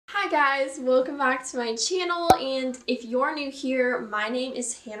guys, welcome back to my channel, and if you're new here, my name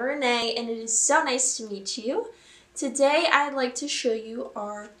is Renee and it is so nice to meet you. Today I'd like to show you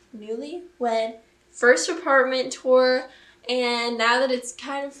our newlywed first apartment tour, and now that it's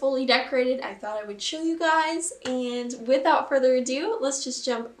kind of fully decorated, I thought I would show you guys, and without further ado, let's just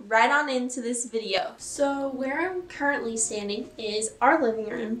jump right on into this video. So where I'm currently standing is our living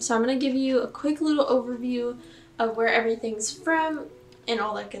room, so I'm going to give you a quick little overview of where everything's from and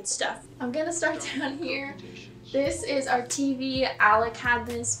all that good stuff. I'm gonna start down here. This is our TV. Alec had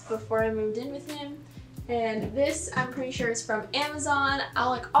this before I moved in with him, and this I'm pretty sure is from Amazon.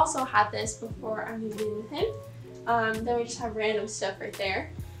 Alec also had this before I moved in with him. Then we just have random stuff right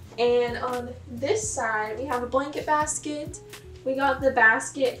there. And on this side we have a blanket basket. We got the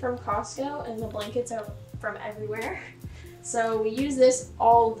basket from Costco and the blankets are from everywhere, so we use this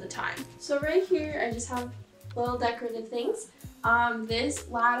all the time. So right here I just have little decorative things. This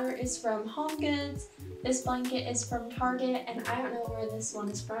ladder is from HomeGoods, this blanket is from Target, and I don't know where this one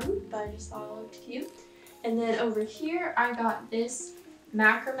is from, but I just thought it looked cute. And then over here I got this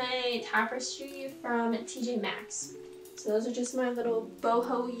macrame tapestry from TJ Maxx. So those are just my little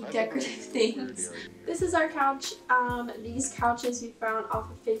boho-y decorative things. This is our couch. These couches we found off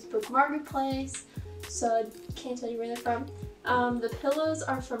of Facebook Marketplace, so I can't tell you where they're from. The pillows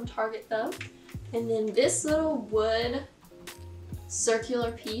are from Target though. And then this little wood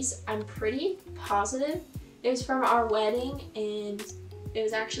circular piece, I'm pretty positive it was from our wedding, and it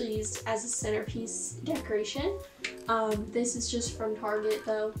was actually used as a centerpiece decoration. This is just from Target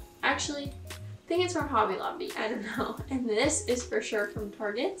though. Actually, I think it's from Hobby Lobby, I don't know. And this is for sure from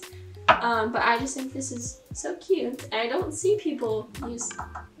Target. But I just think this is so cute. I don't see people use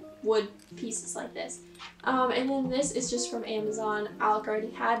wood pieces like this. And then this is just from Amazon. Alec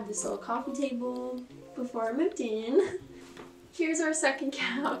already had this little coffee table before I moved in. Here's our second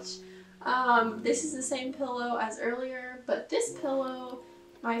couch. This is the same pillow as earlier, but this pillow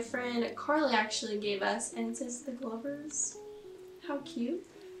my friend Carly actually gave us, and it says the Glovers. How cute.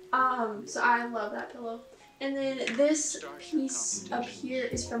 So I love that pillow. And then this piece up here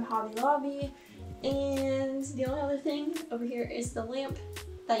is from Hobby Lobby, and the only other thing over here is the lamp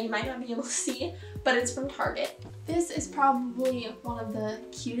that you might not be able to see, but it's from Target. This is probably one of the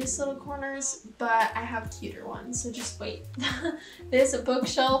cutest little corners, but I have cuter ones, so just wait. This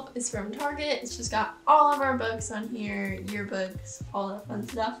bookshelf is from Target. It's just got all of our books on here, yearbooks, all that fun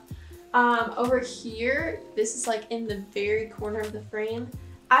stuff. Over here, this is like in the very corner of the frame.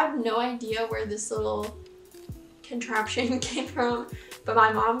 I have no idea where this little contraption came from, but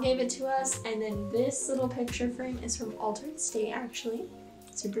my mom gave it to us. And then this little picture frame is from Altered State, actually.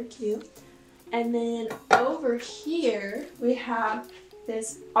 Super cute. And then over here we have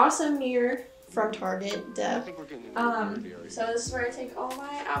this awesome mirror from Target. So this is where I take all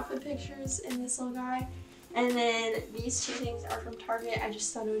my outfit pictures in this little guy. And then these two things are from Target. I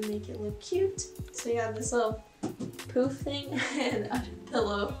just thought it would make it look cute. So you have this little poof thing and a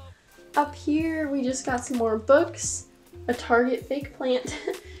pillow. Up here we just got some more books, a Target fake plant,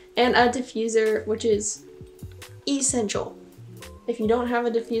 and a diffuser, which is essential. If you don't have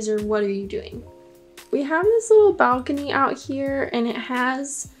a diffuser, what are you doing? We have this little balcony out here, and it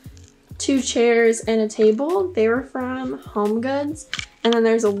has 2 chairs and a table. They were from HomeGoods. And then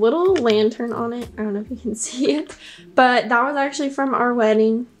there's a little lantern on it. I don't know if you can see it, but that was actually from our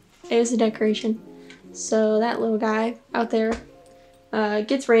wedding. It was a decoration. So that little guy out there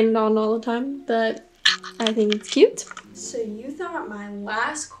gets rained on all the time, but I think it's cute. So you thought my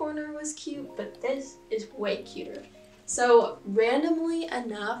last corner was cute, but this is way cuter. So randomly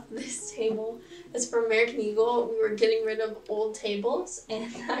enough, this table is from American Eagle. We were getting rid of old tables and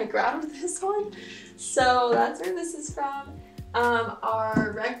I grabbed this one. So that's where this is from.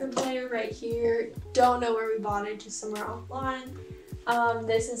 Our record player right here, don't know where we bought it, just somewhere offline.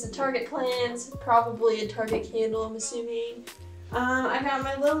 This is a Target plant, probably a Target candle, I'm assuming. I got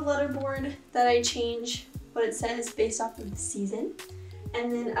my little letterboard that I change what it says based off of the season. And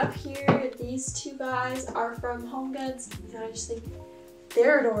then up here, these 2 guys are from HomeGoods, and I just think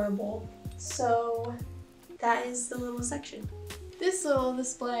they're adorable. So that is the little section. This little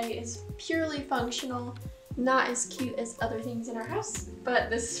display is purely functional, not as cute as other things in our house, but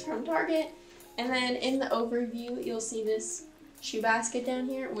this is from Target. And then in the overview, you'll see this shoe basket down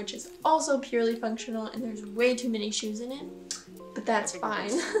here, which is also purely functional, and there's way too many shoes in it, but that's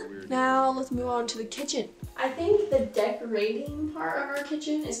fine. Now let's move on to the kitchen. I think the decorating part of our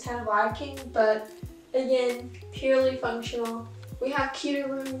kitchen is kind of lacking, but again, purely functional. We have cuter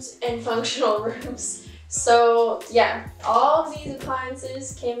rooms and functional rooms. So yeah, all of these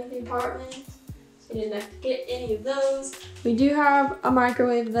appliances came with the apartment. So We didn't have to get any of those. We do have a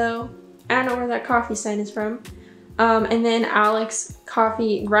microwave though. I don't know where that coffee sign is from. And then Alex's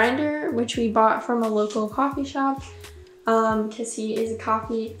coffee grinder, which we bought from a local coffee shop because he is a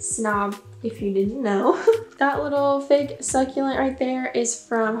coffee snob, if you didn't know. That little fake succulent right there is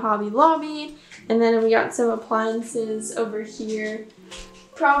from Hobby Lobby. And then we got some appliances over here,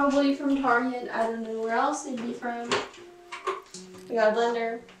 probably from Target. I don't know where else they'd be from. We got a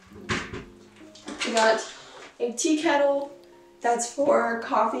blender. We got a tea kettle that's for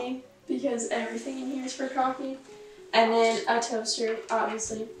coffee because everything in here is for coffee. And then a toaster,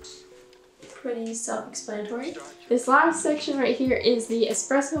 obviously. Pretty self-explanatory. This last section right here is the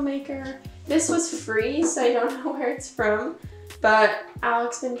espresso maker. This was free, so I don't know where it's from, but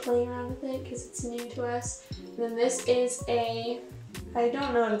Alex been playing around with it because it's new to us. And then this is I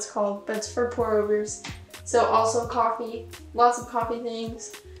don't know what it's called, but it's for pour overs. So also coffee, lots of coffee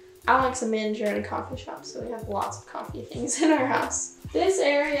things. Alex is a manager at a coffee shop, so we have lots of coffee things in our house. This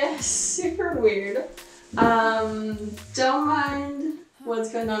area is super weird. Don't mind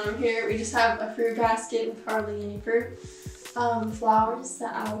what's going on over here. We just have a fruit basket with hardly any fruit. Flowers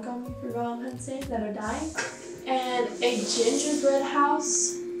that Alec got me for Valentine's Day that are dying. And a gingerbread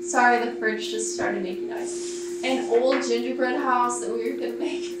house. Sorry, the fridge just started making noise. An old gingerbread house that we were gonna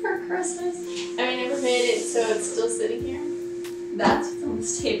make for Christmas. And we never made it, so it's still sitting here. That's what's on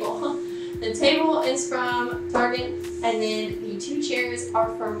this table. The table is from Target, and then the two chairs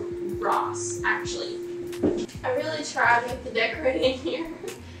are from Ross, actually. I really tried with the decorating here.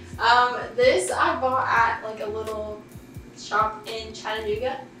 This I bought at like a little shop in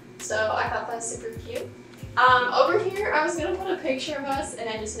Chattanooga, so I thought that was super cute. Over here, I was gonna put a picture of us, and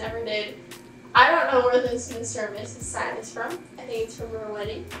I just never did. I don't know where this Mr. and Mrs. sign is from. I think it's from our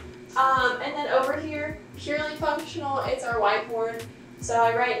wedding. And then over here, purely functional, it's our whiteboard. So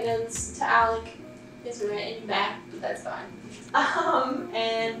I write notes to Alec. It's written in back, but that's fine.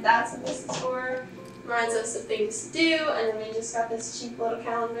 And that's what this is for. Reminds us of things to do, and then we just got this cheap little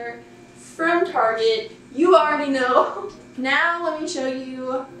calendar from Target. You already know. Now let me show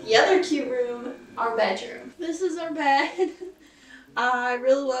you the other cute room, our bedroom. This is our bed. I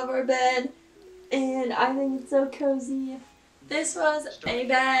really love our bed, and I think it's so cozy. This was a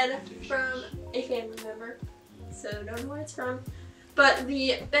bed from a family member, so don't know where it's from. But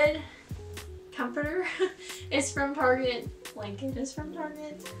the bed comforter is from Target, blanket is from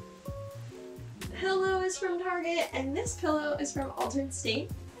Target, pillow is from Target, and this pillow is from Altered State.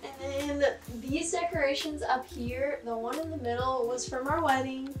 And then these decorations up here, the one in the middle was from our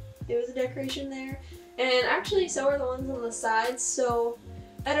wedding. There was a decoration there. And actually so are the ones on the sides, so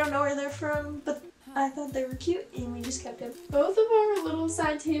I don't know where they're from, but I thought they were cute and we just kept them. Both of our little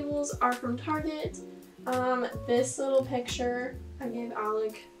side tables are from Target. This little picture I gave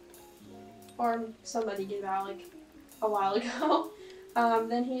Alec, or somebody gave Alec a while ago.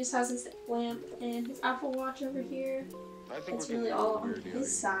 Then he just has his lamp and his Apple Watch over here. It's really all on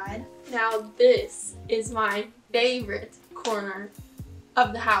his side. Now this is my favorite corner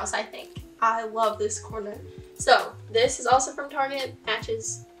of the house, I think. I love this corner. So this is also from Target,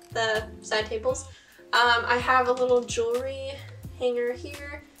 matches the side tables. I have a little jewelry hanger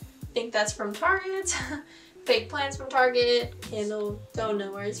here. I think that's from Target. Fake plants from Target. Candle, don't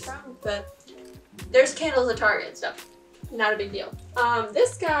know where it's from, but there's candles at Target, so not a big deal.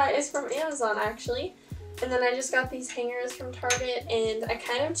 This guy is from Amazon actually. And then I just got these hangers from Target, and I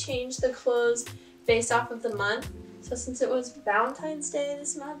kind of changed the clothes based off of the month. So since it was Valentine's Day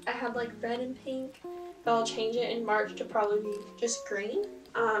this month, I had like red and pink, but I'll change it in March to probably be just green.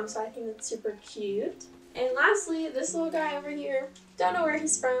 So I think that's super cute. And lastly, this little guy over here, don't know where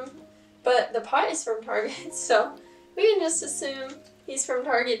he's from, but the pot is from Target, so we can just assume he's from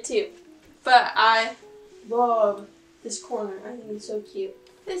Target too. But I love this corner. I think it's so cute.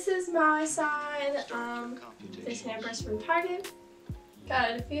 This is my side. This hamper's from Target. Got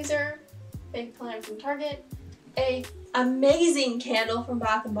a diffuser, big plant from Target. A amazing candle from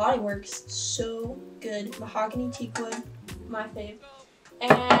Bath and Body Works. So good. Mahogany teak wood, my fave.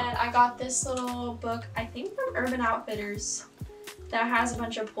 And I got this little book, I think from Urban Outfitters, that has a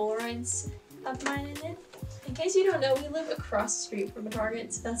bunch of Polaroids of mine in it. In case you don't know, we live across the street from a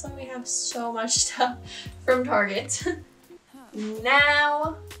Target, so that's why we have so much stuff from Target.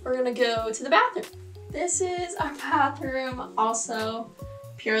 Now we're gonna go to the bathroom. This is our bathroom, also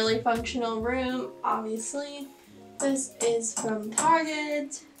purely functional room, obviously. This is from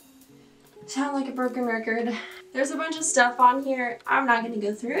Target. Sound like a broken record. There's a bunch of stuff on here. I'm not gonna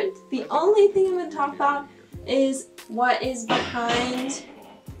go through it. The only thing I'm gonna talk about is what is behind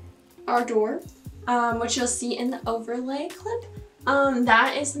our door, which you'll see in the overlay clip.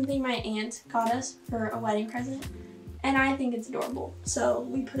 That is something my aunt got us for a wedding present, and I think it's adorable. So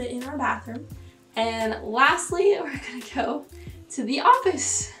we put it in our bathroom. And lastly, we're gonna go to the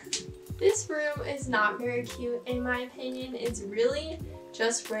office. This room is not very cute in my opinion. It's really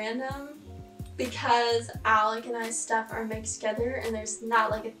just random because Alec and I's stuff are mixed together and there's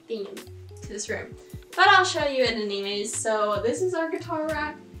not like a theme to this room. But I'll show you it anyways. So this is our guitar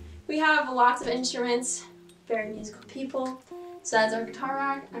rack. We have lots of instruments, very musical people. So that's our guitar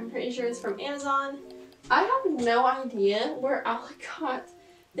rack. I'm pretty sure it's from Amazon. I have no idea where Alec got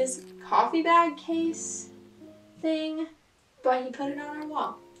this coffee bag case thing, but he put it on our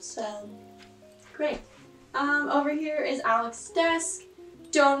wall. So great. Over here is Alec's desk.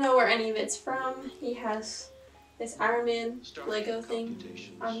 Don't know where any of it's from. He has this Iron Man Lego thing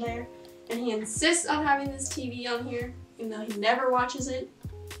on there. And he insists on having this TV on here, even though he never watches it.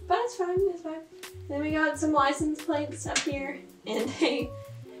 But it's fine, it's fine. Then we got some license plates up here and a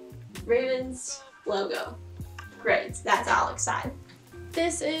Ravens logo. Great, that's Alec's side.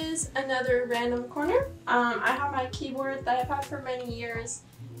 This is another random corner. I have my keyboard that I've had for many years.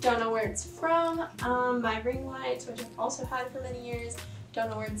 Don't know where it's from. My ring lights, which I've also had for many years. Don't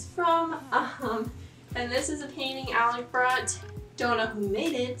know where it's from. And this is a painting Alec brought. Don't know who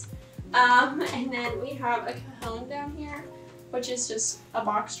made it. And then we have a cajon down here, which is just a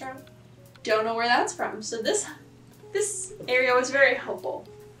box drum. Don't know where that's from. So this area was very helpful.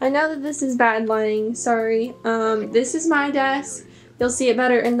 I know that this is bad lighting, sorry. This is my desk. You'll see it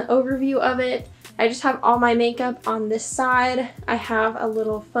better in the overview of it. I just have all my makeup on this side. I have a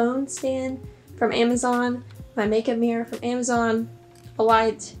little phone stand from Amazon, my makeup mirror from Amazon, a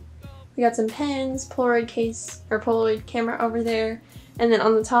light. We got some pens, Polaroid case or Polaroid camera over there. And then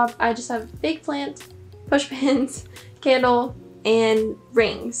on the top, I just have fake plant, push pins, candle, and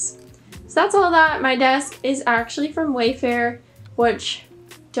rings. So that's all that. My desk is actually from Wayfair, which,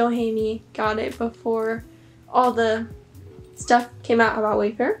 don't hate me, got it before all the stuff came out about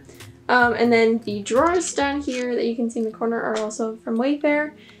Wayfair. And then the drawers down here that you can see in the corner are also from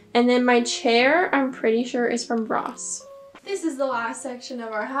Wayfair. And then my chair, I'm pretty sure, is from Ross. This is the last section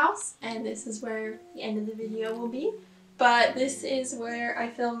of our house, and this is where the end of the video will be. But this is where I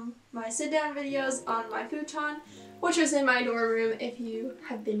film my sit-down videos on my futon, which was in my dorm room if you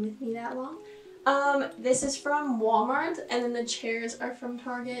have been with me that long. This is from Walmart, and then the chairs are from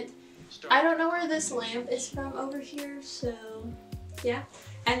Target. I don't know where this lamp is from over here, so yeah.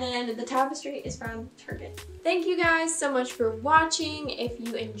 And then the tapestry is from Target. Thank you guys so much for watching. If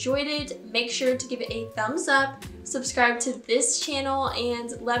you enjoyed it, make sure to give it a thumbs up, subscribe to this channel,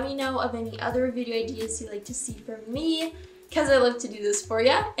 and let me know of any other video ideas you'd like to see from me, because I love to do this for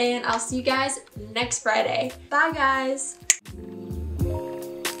you. And I'll see you guys next Friday. Bye guys.